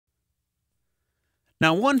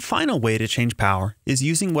Now, one final way to change power is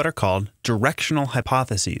using what are called directional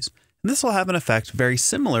hypotheses. And this will have an effect very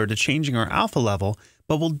similar to changing our alpha level,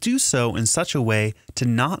 but will do so in such a way to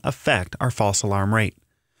not affect our false alarm rate.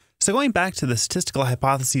 So going back to the statistical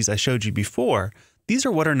hypotheses I showed you before, these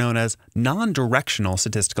are what are known as non-directional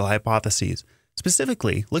statistical hypotheses.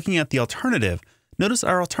 Specifically, looking at the alternative, notice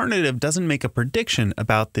our alternative doesn't make a prediction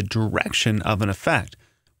about the direction of an effect.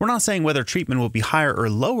 We're not saying whether treatment will be higher or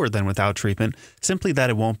lower than without treatment, simply that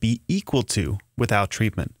it won't be equal to without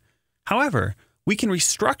treatment. However, we can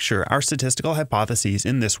restructure our statistical hypotheses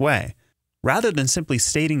in this way. Rather than simply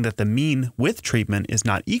stating that the mean with treatment is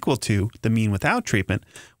not equal to the mean without treatment,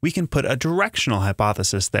 we can put a directional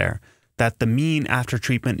hypothesis there, that the mean after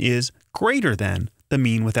treatment is greater than the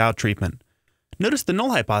mean without treatment. Notice the null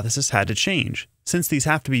hypothesis had to change. Since these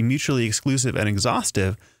have to be mutually exclusive and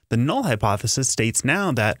exhaustive, the null hypothesis states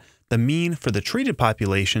now that the mean for the treated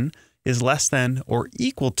population is less than or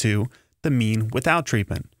equal to the mean without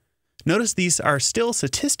treatment. Notice these are still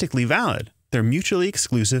statistically valid. They're mutually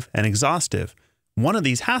exclusive and exhaustive. One of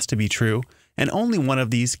these has to be true, and only one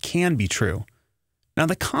of these can be true. Now,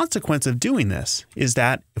 the consequence of doing this is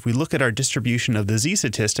that if we look at our distribution of the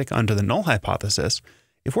z-statistic under the null hypothesis,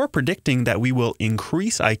 if we're predicting that we will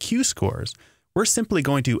increase IQ scores, we're simply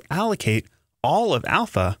going to allocate all of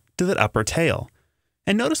alpha to that upper tail.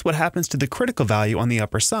 And notice what happens to the critical value on the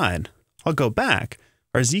upper side. I'll go back.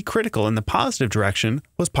 Our z-critical in the positive direction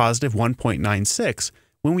was positive 1.96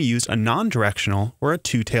 when we used a non-directional or a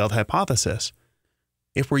two-tailed hypothesis.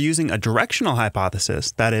 If we're using a directional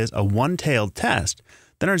hypothesis, that is, a one-tailed test,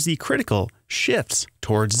 then our z-critical shifts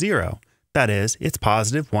towards 0. That is, it's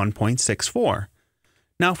positive 1.64.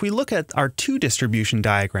 Now, if we look at our two-distribution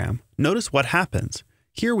diagram, notice what happens.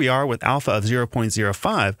 Here we are with alpha of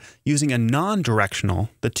 0.05 using a non-directional,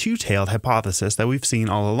 the two-tailed hypothesis that we've seen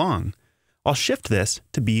all along. I'll shift this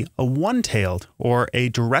to be a one-tailed or a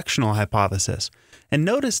directional hypothesis. And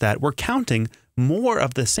notice that we're counting more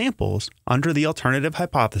of the samples under the alternative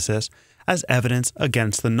hypothesis as evidence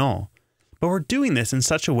against the null. But we're doing this in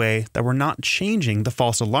such a way that we're not changing the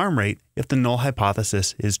false alarm rate if the null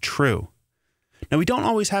hypothesis is true. Now, we don't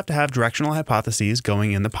always have to have directional hypotheses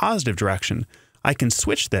going in the positive direction. I can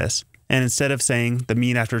switch this, and instead of saying the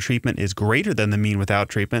mean after treatment is greater than the mean without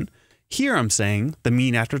treatment, here I'm saying the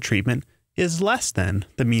mean after treatment is less than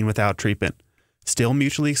the mean without treatment. Still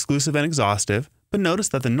mutually exclusive and exhaustive, but notice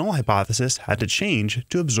that the null hypothesis had to change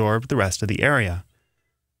to absorb the rest of the area.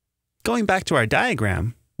 Going back to our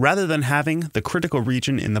diagram, rather than having the critical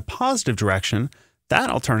region in the positive direction, that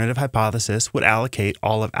alternative hypothesis would allocate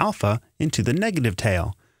all of alpha into the negative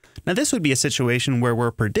tail. Now, this would be a situation where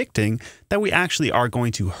we're predicting that we actually are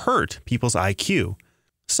going to hurt people's IQ.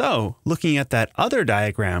 So, looking at that other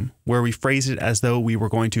diagram where we phrase it as though we were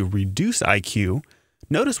going to reduce IQ,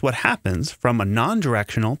 notice what happens from a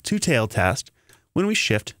non-directional two-tailed test when we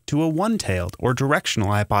shift to a one-tailed or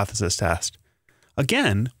directional hypothesis test.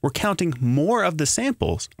 Again, we're counting more of the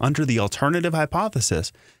samples under the alternative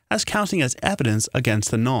hypothesis as counting as evidence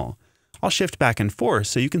against the null. I'll shift back and forth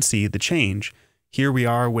so you can see the change. Here we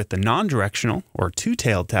are with the non-directional or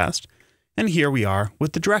two-tailed test, and here we are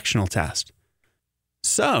with the directional test.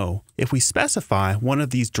 So, if we specify one of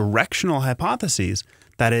these directional hypotheses,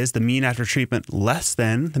 that is the mean after treatment less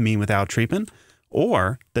than the mean without treatment,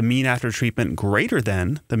 or the mean after treatment greater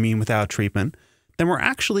than the mean without treatment, then we're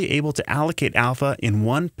actually able to allocate alpha in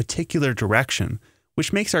one particular direction,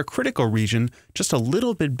 which makes our critical region just a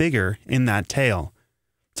little bit bigger in that tail.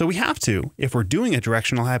 So we have to, if we're doing a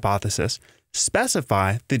directional hypothesis,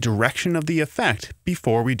 specify the direction of the effect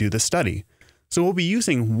before we do the study. So we'll be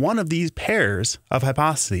using one of these pairs of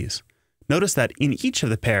hypotheses. Notice that in each of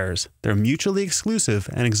the pairs, they're mutually exclusive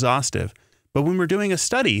and exhaustive. But when we're doing a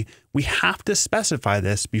study, we have to specify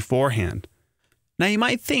this beforehand. Now you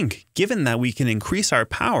might think, given that we can increase our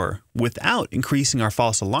power without increasing our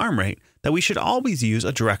false alarm rate, that we should always use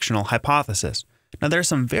a directional hypothesis. Now there are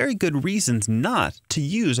some very good reasons not to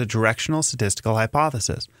use a directional statistical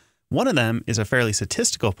hypothesis. One of them is a fairly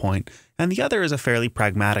statistical point, and the other is a fairly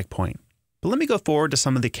pragmatic point. But let me go forward to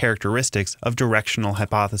some of the characteristics of directional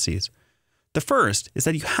hypotheses. The first is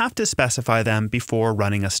that you have to specify them before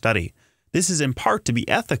running a study. This is in part to be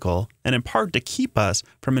ethical and in part to keep us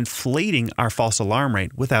from inflating our false alarm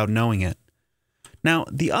rate without knowing it. Now,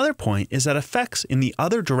 the other point is that effects in the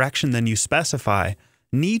other direction than you specify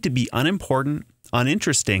need to be unimportant,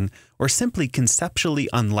 uninteresting, or simply conceptually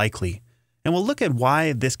unlikely. And we'll look at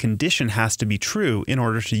why this condition has to be true in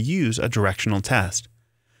order to use a directional test.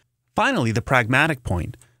 Finally, the pragmatic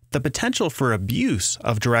point. The potential for abuse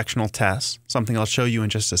of directional tests, something I'll show you in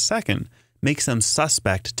just a second, makes them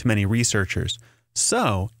suspect to many researchers.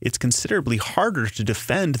 So it's considerably harder to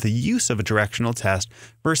defend the use of a directional test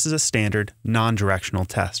versus a standard non-directional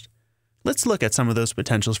test. Let's look at some of those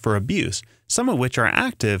potentials for abuse, some of which are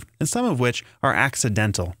active and some of which are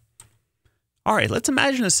accidental. All right, let's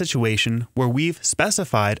imagine a situation where we've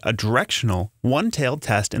specified a directional, one-tailed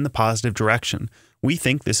test in the positive direction. We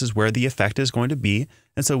think this is where the effect is going to be,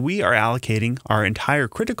 and so we are allocating our entire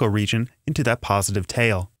critical region into that positive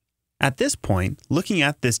tail. At this point, looking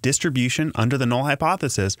at this distribution under the null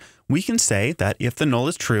hypothesis, we can say that if the null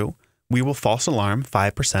is true, we will false alarm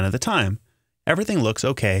 5% of the time. Everything looks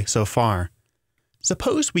okay so far.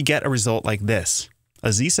 Suppose we get a result like this,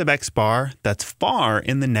 a z sub x bar that's far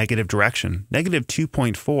in the negative direction, negative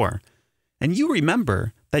 2.4. And you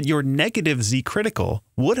remember that your negative z critical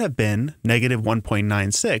would have been negative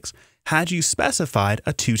 1.96 had you specified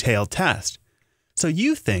a two-tailed test. So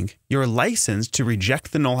you think you're licensed to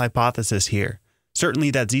reject the null hypothesis here.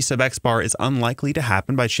 Certainly that z sub x bar is unlikely to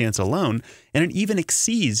happen by chance alone, and it even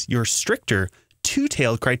exceeds your stricter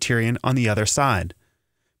two-tailed criterion on the other side.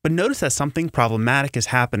 But notice that something problematic is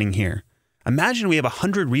happening here. Imagine we have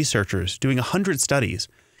 100 researchers doing 100 studies.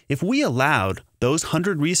 If we allowed those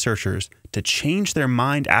 100 researchers to change their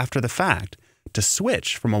mind after the fact, to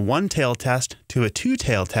switch from a one-tailed test to a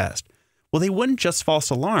two-tailed test, well, they wouldn't just false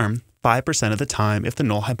alarm 5% of the time if the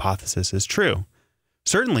null hypothesis is true.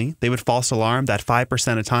 Certainly, they would false alarm that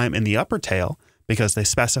 5% of the time in the upper tail because they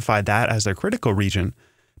specified that as their critical region,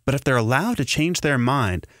 but if they're allowed to change their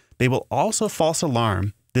mind, they will also false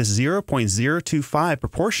alarm this 0.025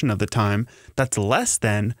 proportion of the time that's less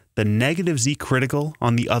than the negative z critical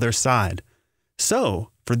on the other side. So,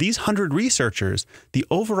 for these 100 researchers, the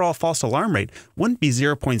overall false alarm rate wouldn't be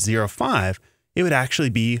 0.05, it would actually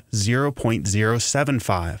be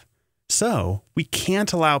 0.075. So, we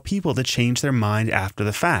can't allow people to change their mind after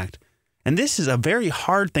the fact. And this is a very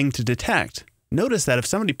hard thing to detect. Notice that if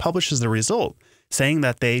somebody publishes the result saying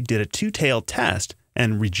that they did a two-tailed test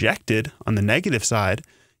and rejected on the negative side,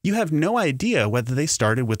 you have no idea whether they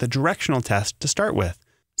started with a directional test to start with.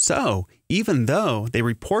 So, even though they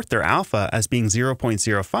report their alpha as being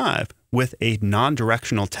 0.05 with a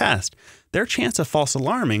non-directional test, their chance of false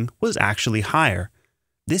alarming was actually higher.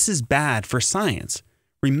 This is bad for science.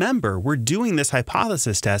 Remember, we're doing this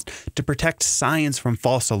hypothesis test to protect science from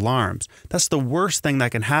false alarms. That's the worst thing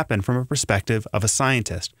that can happen from a perspective of a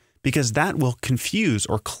scientist, because that will confuse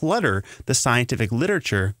or clutter the scientific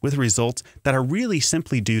literature with results that are really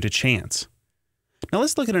simply due to chance. Now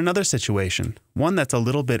let's look at another situation, one that's a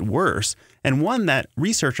little bit worse, and one that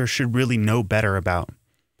researchers should really know better about.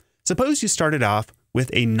 Suppose you started off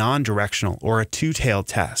with a non-directional or a two-tailed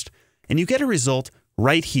test, and you get a result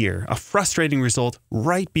right here, a frustrating result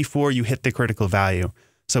right before you hit the critical value,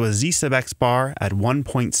 so a z sub x bar at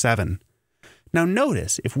 1.7. Now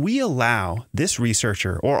notice, if we allow this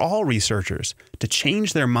researcher or all researchers to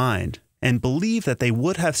change their mind and believe that they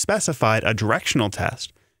would have specified a directional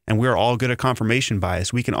test, and we're all good at confirmation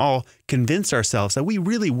bias, we can all convince ourselves that we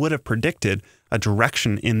really would have predicted a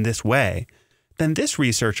direction in this way, then this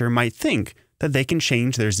researcher might think that they can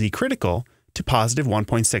change their z-critical to positive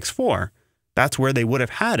 1.64. That's where they would have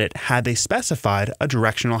had it had they specified a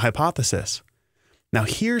directional hypothesis. Now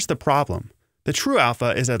here's the problem. The true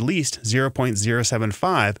alpha is at least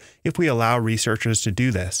 0.075 if we allow researchers to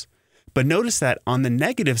do this. But notice that on the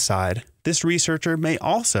negative side, this researcher may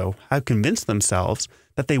also have convinced themselves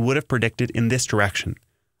that they would have predicted in this direction.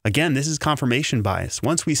 Again, this is confirmation bias.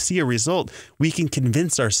 Once we see a result, we can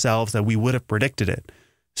convince ourselves that we would have predicted it.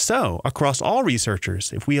 So, across all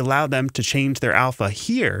researchers, if we allow them to change their alpha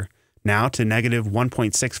here, now to negative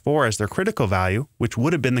 1.64 as their critical value, which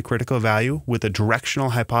would have been the critical value with a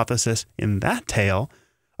directional hypothesis in that tail,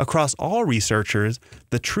 across all researchers,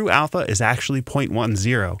 the true alpha is actually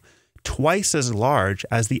 0.10, twice as large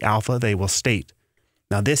as the alpha they will state.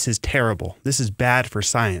 Now this is terrible. This is bad for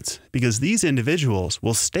science because these individuals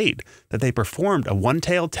will state that they performed a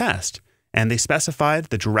one-tailed test and they specified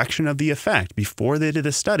the direction of the effect before they did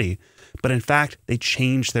the study, but in fact, they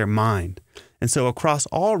changed their mind. And so across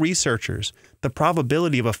all researchers, the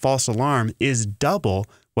probability of a false alarm is double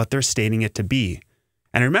what they're stating it to be.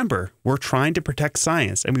 And remember, we're trying to protect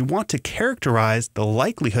science and we want to characterize the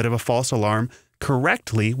likelihood of a false alarm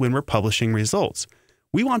correctly when we're publishing results.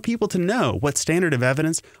 We want people to know what standard of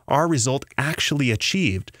evidence our result actually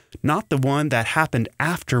achieved, not the one that happened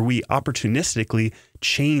after we opportunistically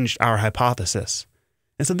changed our hypothesis.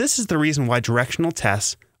 And so this is the reason why directional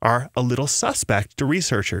tests are a little suspect to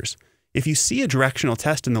researchers. If you see a directional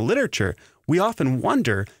test in the literature, we often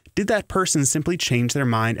wonder, did that person simply change their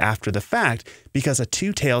mind after the fact because a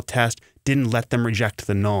two-tailed test didn't let them reject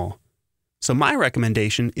the null? So my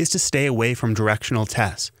recommendation is to stay away from directional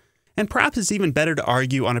tests. And perhaps it's even better to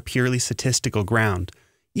argue on a purely statistical ground.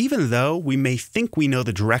 Even though we may think we know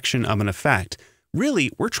the direction of an effect,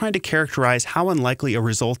 really we're trying to characterize how unlikely a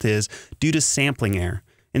result is due to sampling error.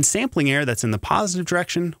 And sampling error that's in the positive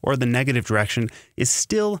direction or the negative direction is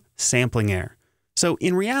still sampling error. So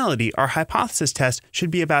in reality, our hypothesis test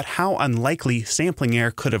should be about how unlikely sampling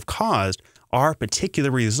error could have caused our particular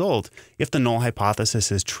result if the null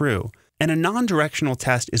hypothesis is true. And a non-directional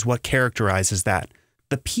test is what characterizes that.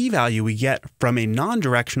 The p-value we get from a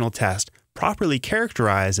non-directional test properly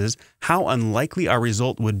characterizes how unlikely our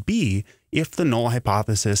result would be if the null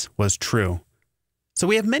hypothesis was true. So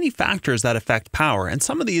we have many factors that affect power, and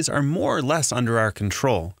some of these are more or less under our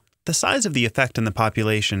control. The size of the effect in the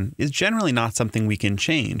population is generally not something we can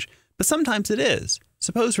change, but sometimes it is.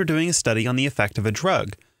 Suppose we're doing a study on the effect of a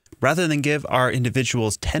drug. Rather than give our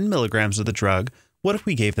individuals 10 milligrams of the drug, what if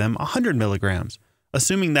we gave them 100 milligrams?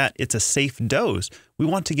 Assuming that it's a safe dose, we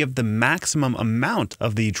want to give the maximum amount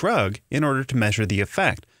of the drug in order to measure the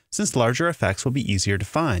effect, since larger effects will be easier to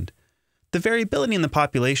find. The variability in the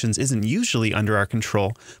populations isn't usually under our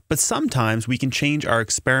control, but sometimes we can change our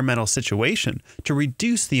experimental situation to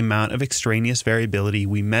reduce the amount of extraneous variability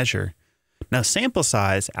we measure. Now, sample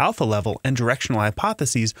size, alpha level, and directional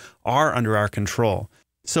hypotheses are under our control.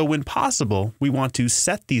 So when possible, we want to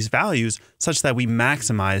set these values such that we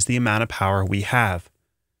maximize the amount of power we have.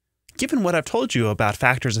 Given what I've told you about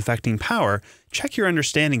factors affecting power, check your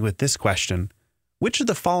understanding with this question. Which of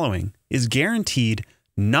the following is guaranteed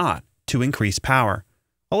not to increase power?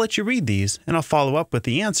 I'll let you read these and I'll follow up with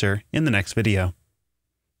the answer in the next video.